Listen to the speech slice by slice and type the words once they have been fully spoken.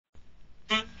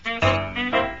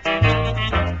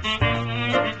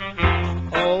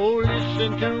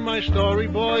my story,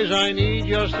 boys, I need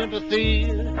your sympathy.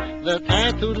 The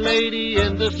tattooed lady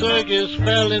in the circus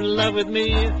fell in love with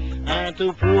me, and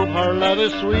to prove her love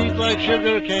is sweet like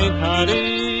sugarcane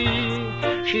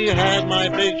toddy, she had my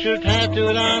picture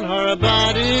tattooed on her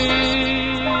body.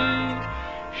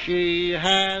 She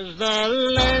has the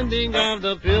landing of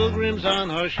the pilgrims on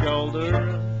her shoulder,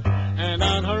 and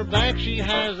on her back she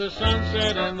has the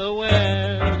sunset in the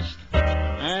west.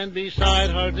 And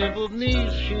beside her dimpled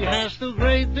knees she has two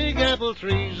great big apple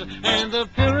trees, and the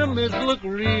pyramids look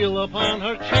real upon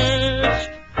her chest.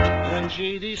 When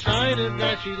she decided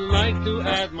that she'd like to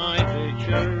add my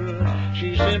picture,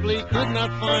 she simply could not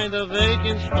find a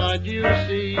vacant spot, you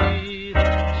see.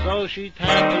 So she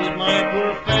tattooed my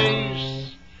poor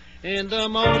face in the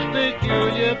most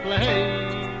peculiar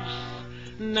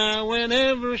place. Now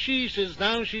whenever she sits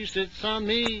down, she sits on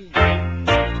me.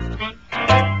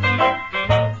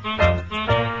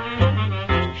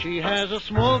 She has a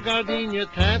small gardenia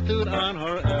tattooed on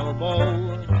her elbow,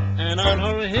 and on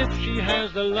her hip she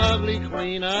has the lovely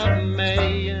Queen of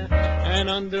May. And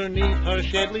underneath her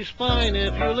shapely spine,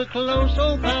 if you look close,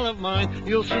 old pal of mine,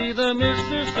 you'll see the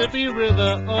Mississippi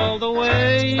River all the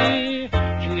way.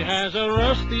 She has a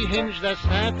rusty hinge that's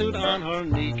tattooed on her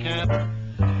kneecap.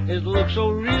 It looks so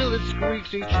real it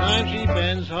squeaks each time she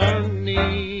bends her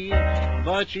knee.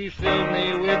 But she filled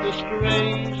me with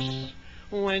disgrace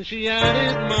when she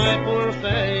added my poor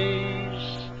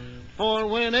face, for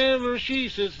whenever she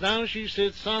sits down, she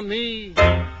sits on me.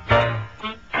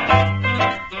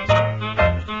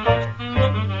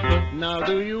 Now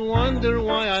do you wonder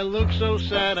why I look so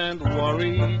sad and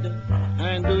worried?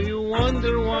 And do you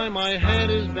wonder why my head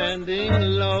is bending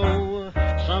low?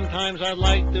 Sometimes I'd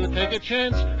like to take a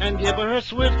chance and give her a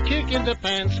swift kick in the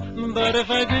pants, but if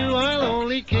I do, I'll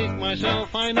only kick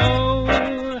myself, I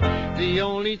know. The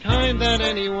only time that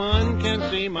anyone can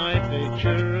see my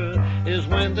picture is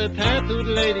when the tattooed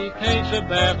lady takes a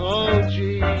bath. Oh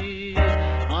gee,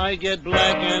 I get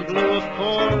black and blue, of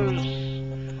course,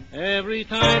 every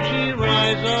time she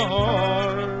rides a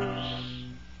horse.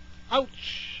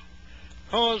 Ouch!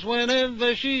 'Cause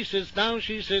whenever she sits down,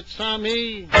 she sits on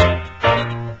me.